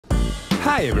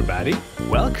Hi everybody,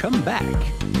 welcome back.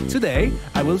 Today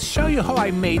I will show you how I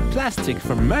made plastic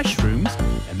from mushrooms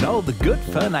and all the good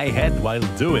fun I had while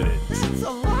doing it. It's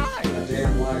a lie! A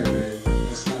damn liar, babe.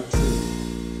 That's not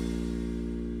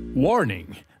true.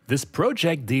 Warning! This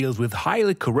project deals with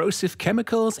highly corrosive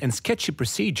chemicals and sketchy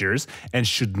procedures and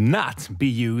should not be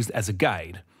used as a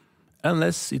guide,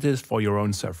 unless it is for your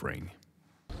own suffering.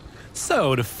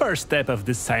 So, the first step of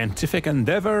this scientific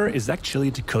endeavor is actually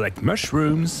to collect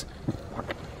mushrooms,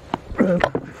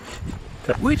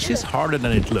 which is harder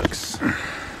than it looks.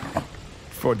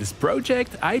 For this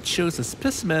project, I chose a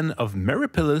specimen of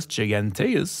Merypilus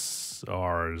giganteus,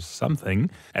 or something,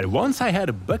 and once I had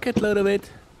a bucket load of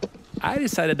it, I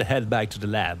decided to head back to the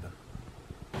lab.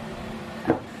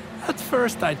 At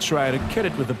first, I tried to cut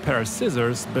it with a pair of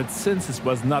scissors, but since it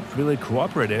was not really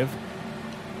cooperative,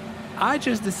 I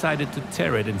just decided to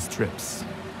tear it in strips.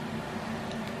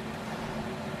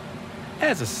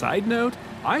 As a side note,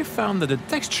 I found that the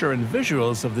texture and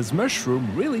visuals of this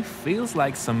mushroom really feels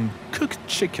like some cooked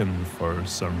chicken for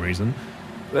some reason.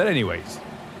 But anyways,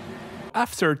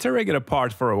 after tearing it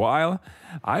apart for a while,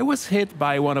 I was hit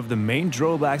by one of the main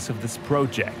drawbacks of this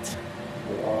project.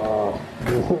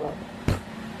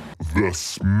 The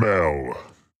smell.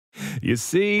 You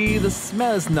see, the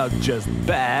smell is not just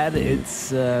bad,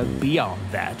 it's beyond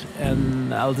that,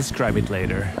 and I'll describe it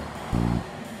later.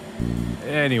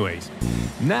 Anyways,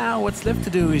 now what's left to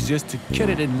do is just to cut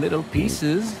it in little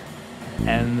pieces,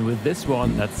 and with this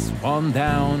one, that's one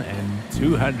down and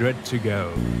 200 to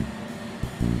go.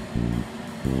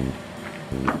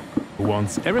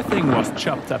 Once everything was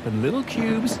chopped up in little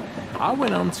cubes, I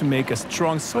went on to make a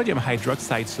strong sodium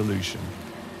hydroxide solution.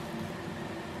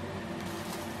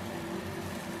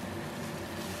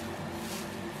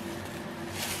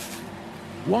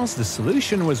 Once the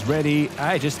solution was ready,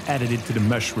 I just added it to the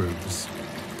mushrooms.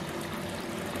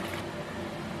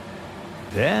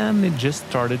 Then it just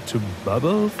started to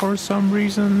bubble for some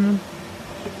reason.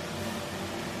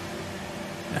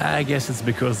 I guess it's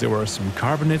because there were some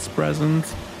carbonates present.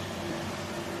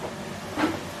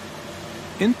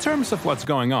 In terms of what's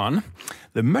going on,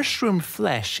 the mushroom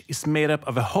flesh is made up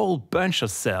of a whole bunch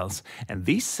of cells, and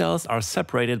these cells are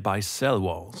separated by cell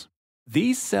walls.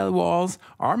 These cell walls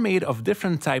are made of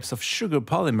different types of sugar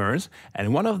polymers,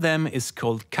 and one of them is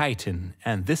called chitin,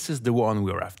 and this is the one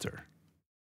we're after.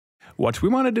 What we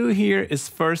want to do here is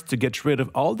first to get rid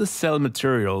of all the cell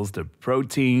materials, the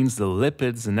proteins, the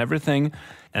lipids and everything,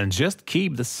 and just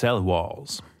keep the cell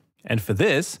walls. And for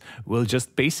this, we'll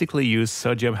just basically use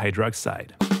sodium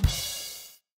hydroxide.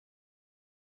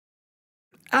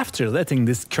 After letting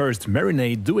this cursed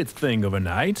marinade do its thing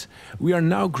overnight, we are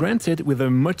now granted with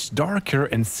a much darker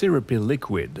and syrupy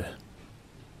liquid.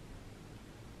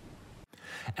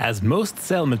 As most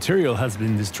cell material has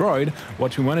been destroyed,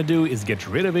 what we want to do is get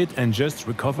rid of it and just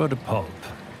recover the pulp.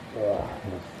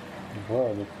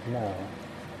 Boy, the smell.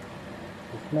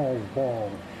 The smell is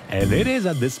bad. And it is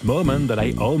at this moment that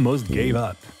I almost gave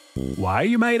up. Why,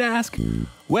 you might ask?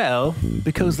 Well,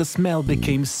 because the smell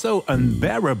became so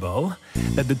unbearable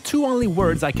that the two only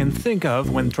words I can think of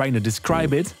when trying to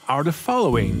describe it are the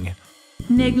following.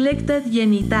 Neglected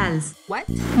genitals. What?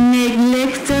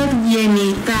 Neglected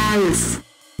genitals.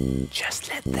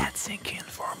 Just let that sink in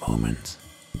for a moment.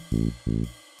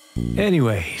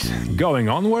 Anyways, going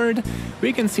onward,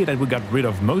 we can see that we got rid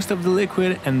of most of the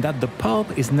liquid and that the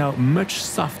pulp is now much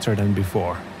softer than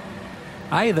before.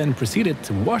 I then proceeded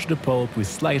to wash the pulp with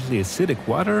slightly acidic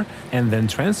water and then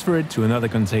transfer it to another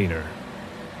container.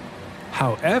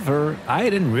 However, I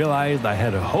didn't realize I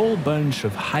had a whole bunch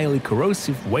of highly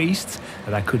corrosive wastes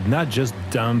that I could not just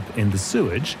dump in the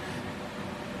sewage.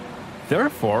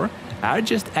 Therefore, I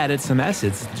just added some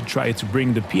acids to try to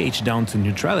bring the pH down to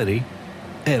neutrality,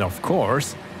 and of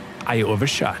course, I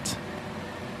overshot.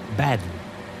 Badly.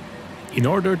 In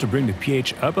order to bring the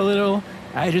pH up a little,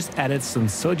 I just added some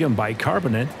sodium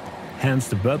bicarbonate, hence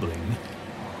the bubbling.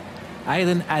 I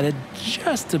then added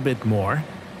just a bit more,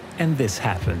 and this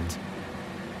happened.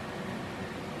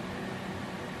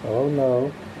 Oh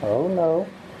no. Oh no.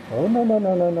 Oh no, no,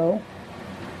 no, no, no.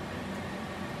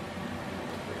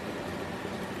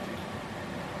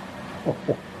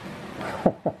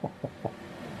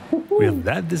 With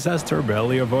that disaster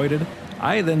barely avoided,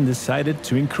 I then decided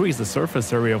to increase the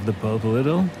surface area of the pulp a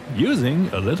little, using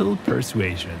a little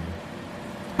persuasion.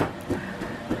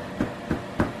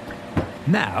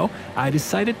 Now, I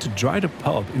decided to dry the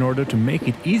pulp in order to make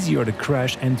it easier to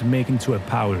crush and to make into a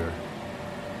powder.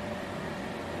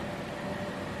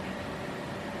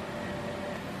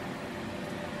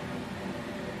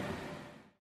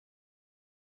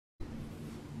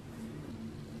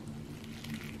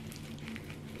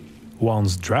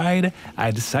 Once dried, I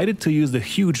decided to use the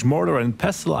huge mortar and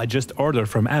pestle I just ordered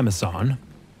from Amazon.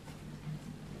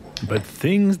 But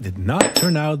things did not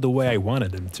turn out the way I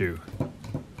wanted them to.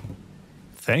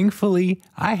 Thankfully,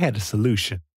 I had a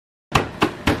solution.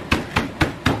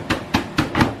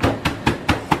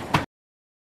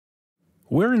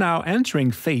 We're now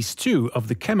entering phase 2 of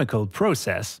the chemical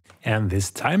process, and this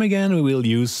time again we will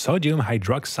use sodium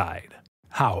hydroxide.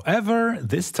 However,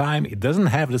 this time it doesn't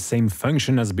have the same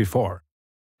function as before.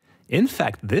 In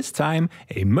fact, this time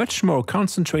a much more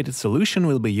concentrated solution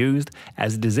will be used,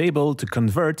 as it is able to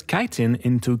convert chitin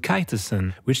into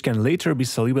chitosan, which can later be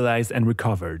solubilized and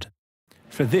recovered.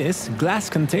 For this, glass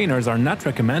containers are not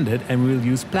recommended and we'll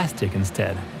use plastic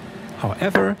instead.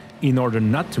 However, in order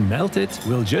not to melt it,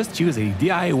 we'll just use a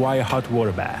DIY hot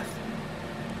water bath.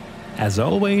 As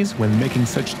always, when making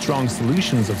such strong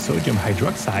solutions of sodium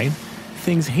hydroxide,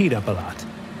 things heat up a lot,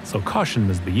 so caution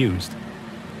must be used.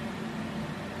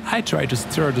 I tried to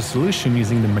stir the solution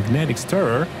using the magnetic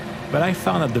stirrer, but I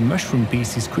found that the mushroom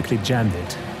pieces quickly jammed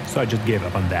it, so I just gave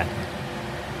up on that.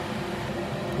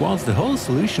 Once the whole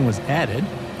solution was added,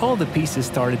 all the pieces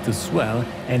started to swell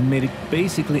and made it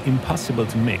basically impossible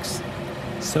to mix.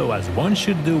 So as one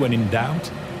should do when in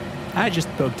doubt, I just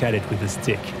poked at it with a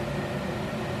stick.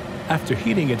 After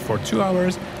heating it for 2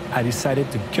 hours, I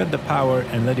decided to cut the power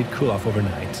and let it cool off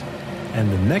overnight.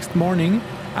 And the next morning,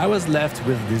 I was left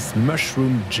with this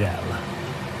mushroom gel.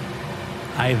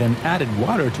 I then added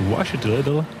water to wash it a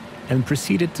little and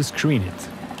proceeded to screen it.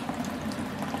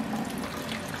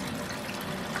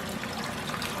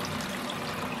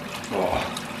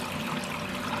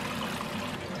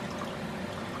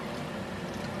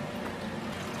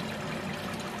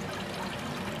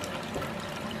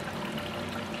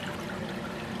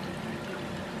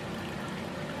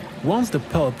 Once the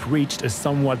pulp reached a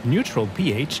somewhat neutral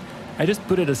pH, I just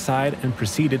put it aside and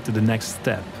proceeded to the next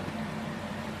step.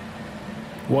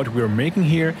 What we're making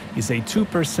here is a 2%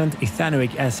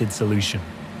 ethanoic acid solution,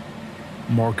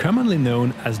 more commonly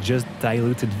known as just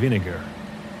diluted vinegar.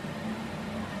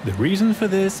 The reason for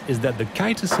this is that the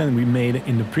chitosan we made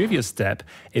in the previous step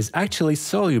is actually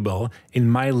soluble in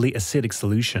mildly acidic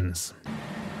solutions.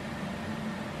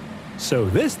 So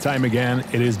this time again,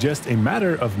 it is just a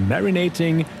matter of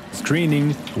marinating,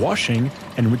 screening, washing,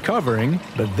 and recovering,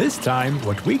 but this time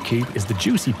what we keep is the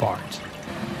juicy part.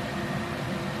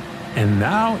 And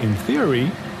now, in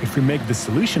theory, if we make the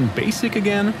solution basic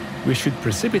again, we should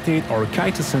precipitate our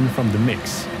chitosan from the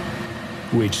mix,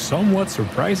 which somewhat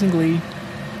surprisingly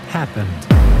happened.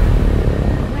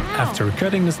 Wow. After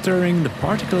cutting and stirring, the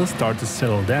particles start to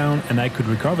settle down and I could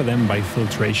recover them by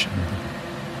filtration.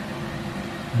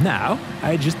 Now,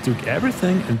 I just took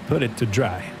everything and put it to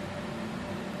dry.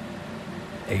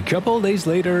 A couple days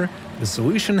later, the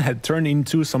solution had turned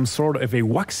into some sort of a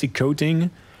waxy coating,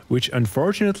 which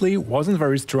unfortunately wasn't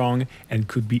very strong and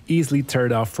could be easily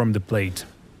teared off from the plate.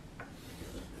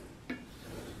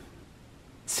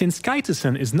 Since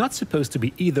chitosan is not supposed to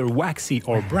be either waxy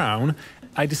or brown,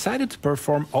 I decided to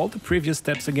perform all the previous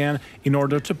steps again in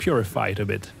order to purify it a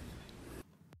bit.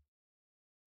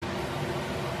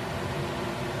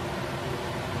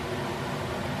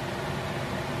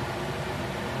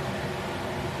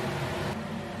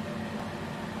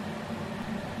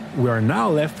 We are now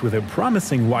left with a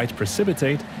promising white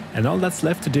precipitate, and all that's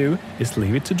left to do is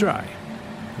leave it to dry.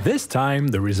 This time,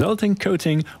 the resulting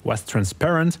coating was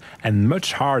transparent and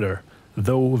much harder,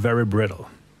 though very brittle.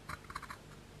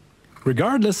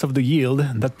 Regardless of the yield,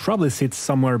 that probably sits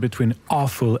somewhere between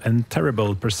awful and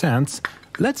terrible percents,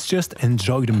 let's just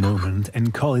enjoy the moment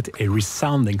and call it a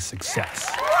resounding success.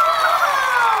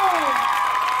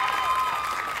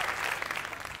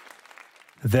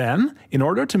 Then, in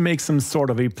order to make some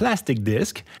sort of a plastic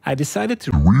disc, I decided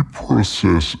to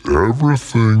reprocess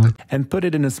everything and put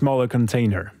it in a smaller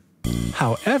container.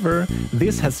 However,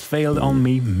 this has failed on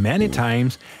me many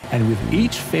times, and with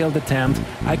each failed attempt,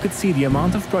 I could see the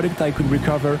amount of product I could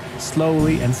recover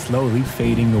slowly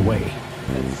fading away.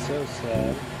 That's so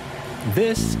sad.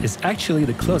 This is actually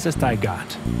the closest I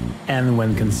got. And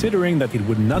when considering that it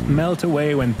would not melt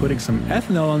away when putting some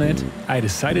ethanol on it, I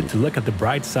decided to look at the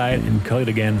bright side and call it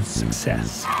again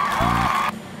success.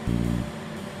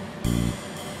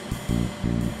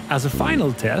 As a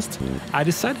final test, I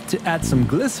decided to add some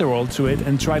glycerol to it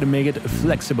and try to make it a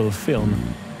flexible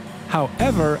film.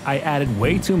 However, I added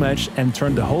way too much and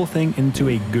turned the whole thing into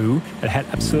a goo that had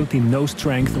absolutely no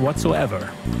strength whatsoever.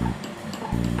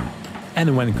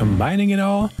 And when combining it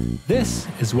all, this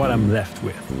is what I'm left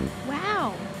with.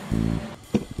 Wow.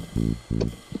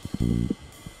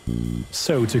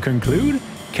 So to conclude,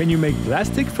 Can you make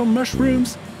plastic from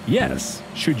mushrooms? Yes.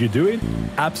 Should you do it?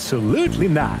 Absolutely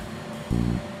not.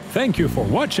 Thank you for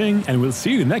watching, and we'll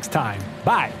see you next time.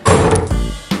 Bye!